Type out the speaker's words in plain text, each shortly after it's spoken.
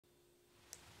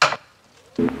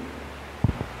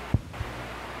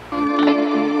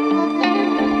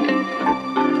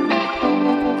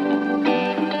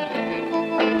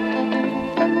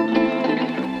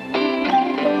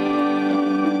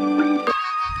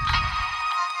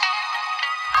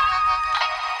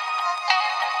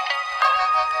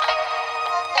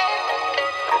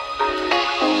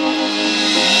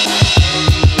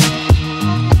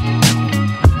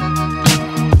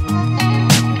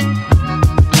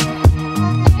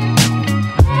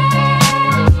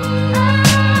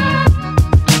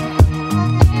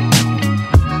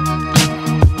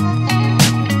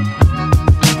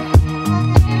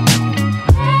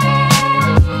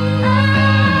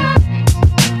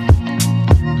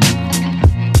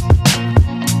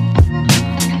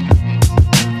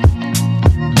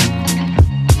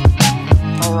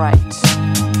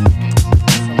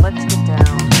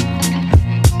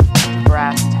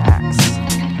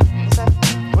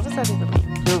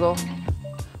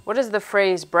What does the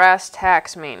phrase brass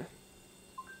tacks mean?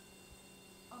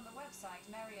 On the website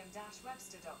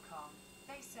merriam-webster.com,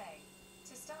 they say,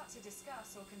 to start to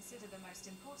discuss or consider the most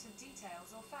important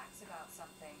details or facts about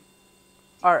something.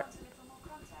 Do you want a little more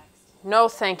context? No,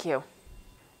 thank you.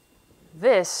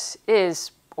 This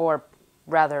is, or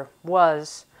rather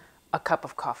was, a cup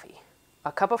of coffee.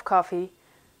 A cup of coffee,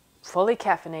 fully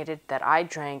caffeinated, that I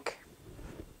drank,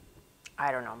 I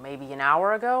don't know, maybe an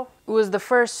hour ago. It was the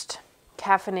first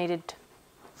caffeinated...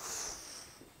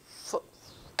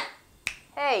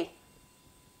 Hey!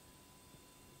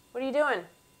 What are you doing?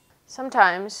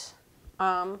 Sometimes,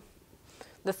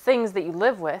 the things that you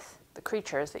live with, the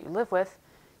creatures that you live with,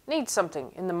 need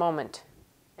something in the moment.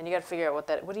 And you gotta figure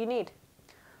out what do you need?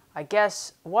 I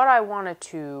guess what I wanted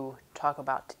to talk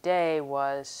about today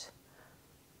was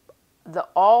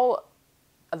all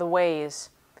the ways,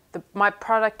 my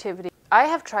productivity. I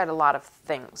have tried a lot of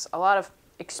things, a lot of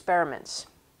experiments,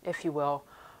 if you will,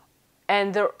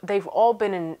 and they've all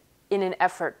been in an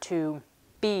effort to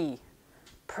be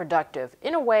productive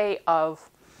in a way of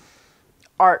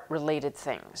art-related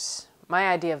things. My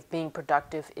idea of being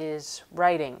productive is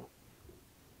writing,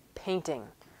 painting,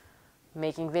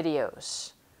 making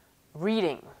videos,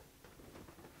 reading.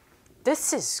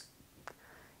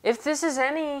 If this is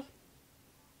any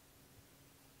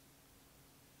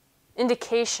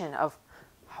indication of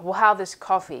how this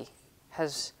coffee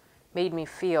has made me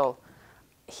feel,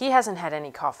 he hasn't had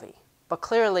any coffee, but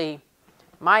clearly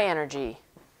my energy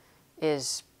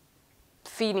is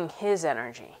feeding his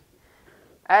energy.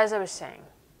 As I was saying,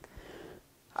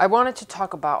 I wanted to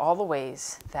talk about all the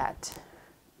ways that,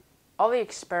 all the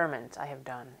experiments I have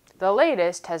done. The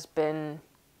latest has been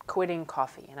quitting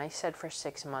coffee, and I said for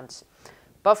 6 months,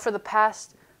 but for the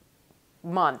past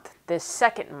month, this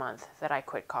second month that I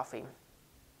quit coffee,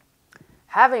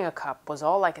 having a cup was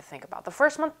all I could think about. The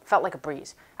first month felt like a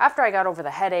breeze. After I got over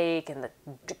the headache and the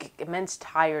immense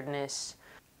tiredness,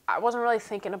 I wasn't really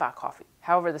thinking about coffee.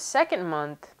 However, the second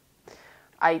month,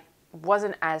 I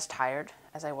wasn't as tired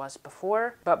as I was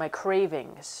before, but my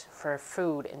cravings for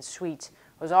food and sweets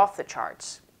was off the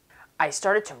charts. I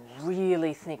started to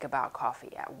really think about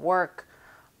coffee at work,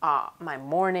 my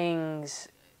mornings.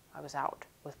 I was out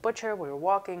with Butcher, we were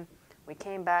walking, we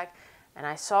came back, and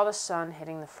I saw the sun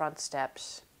hitting the front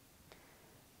steps,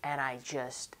 and I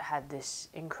just had this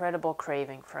incredible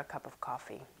craving for a cup of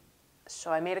coffee. So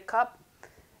I made a cup,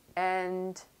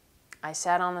 and I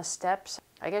sat on the steps.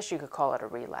 I guess you could call it a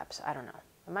relapse. I don't know.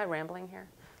 Am I rambling here?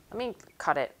 Let me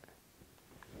cut it,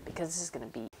 because this is going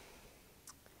to be...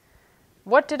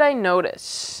 What did I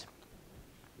notice?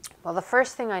 Well, the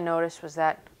first thing I noticed was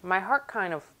that my heart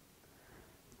kind of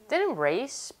didn't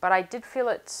race, but I did feel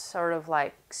it sort of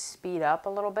like speed up a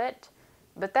little bit.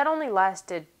 But that only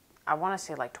lasted, I want to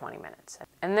say like 20 minutes.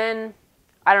 And then,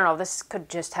 I don't know, this could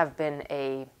just have been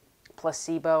a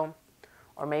placebo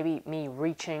or maybe me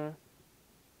reaching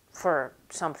for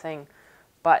something.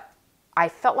 But I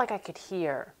felt like I could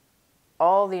hear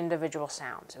all the individual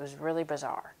sounds. It was really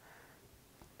bizarre.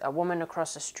 A woman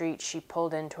across the street, she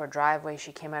pulled into her driveway.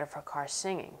 She came out of her car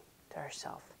singing to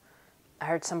herself. I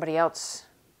heard somebody else,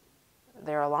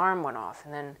 their alarm went off,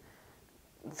 and then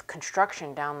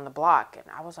construction down the block, and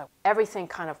I was like, everything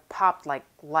kind of popped like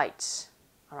lights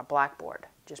on a blackboard,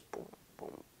 just boom,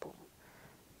 boom, boom.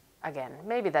 Again,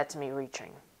 maybe that's me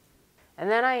reaching.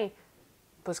 And then I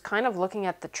was kind of looking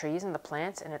at the trees and the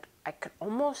plants, and I could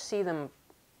almost see them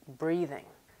breathing.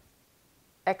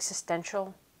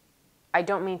 Existential. I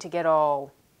don't mean to get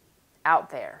all out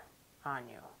there on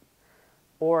you,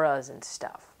 auras and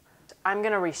stuff. I'm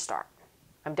gonna restart.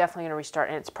 I'm definitely going to restart,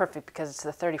 and it's perfect because it's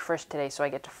the 31st today, so I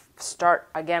get to start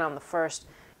again on the 1st.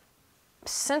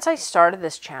 Since I started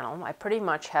this channel, I pretty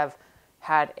much have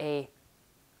had a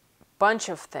bunch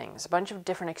of things, a bunch of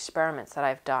different experiments that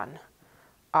I've done.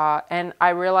 And I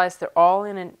realized they're all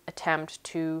in an attempt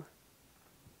to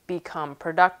become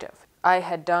productive. I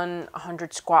had done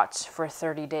 100 squats for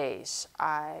 30 days.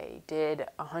 I did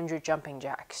 100 jumping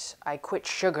jacks. I quit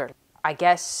sugar. I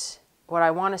guess what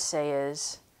I want to say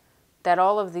is that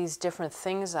all of these different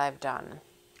things I've done,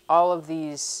 all of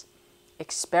these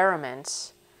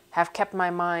experiments, have kept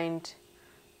my mind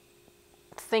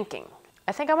thinking.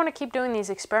 I think I want to keep doing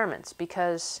these experiments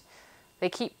because they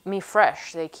keep me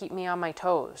fresh. They keep me on my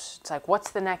toes. It's like, what's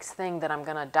the next thing that I'm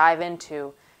going to dive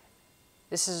into?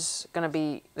 This is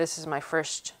my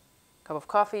first cup of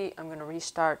coffee. I'm going to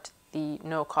restart the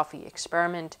no coffee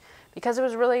experiment because it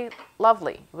was really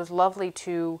lovely. It was lovely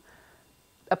to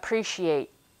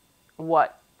appreciate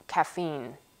what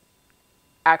caffeine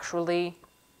actually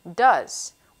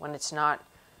does when it's not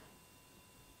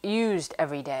used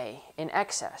every day in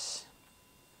excess.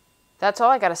 That's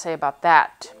all I got to say about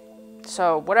that.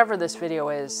 So whatever this video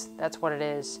is, that's what it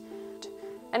is.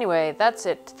 Anyway, that's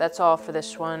it. That's all for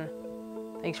this one.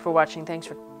 Thanks for watching.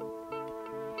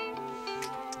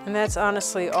 And that's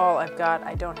honestly all I've got.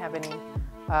 I don't have any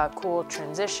cool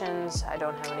transitions. I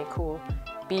don't have any cool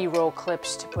B-roll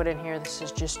clips to put in here. This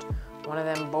is just one of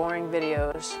them boring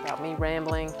videos about me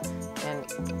rambling and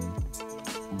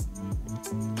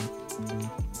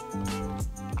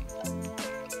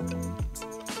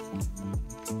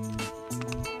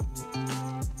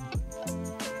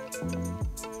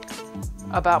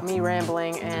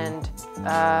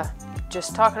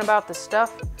just talking about the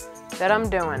stuff that I'm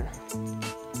doing.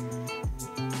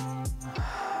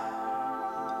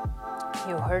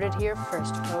 You heard it here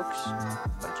first, folks.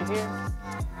 What'd you hear?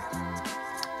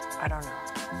 I don't know.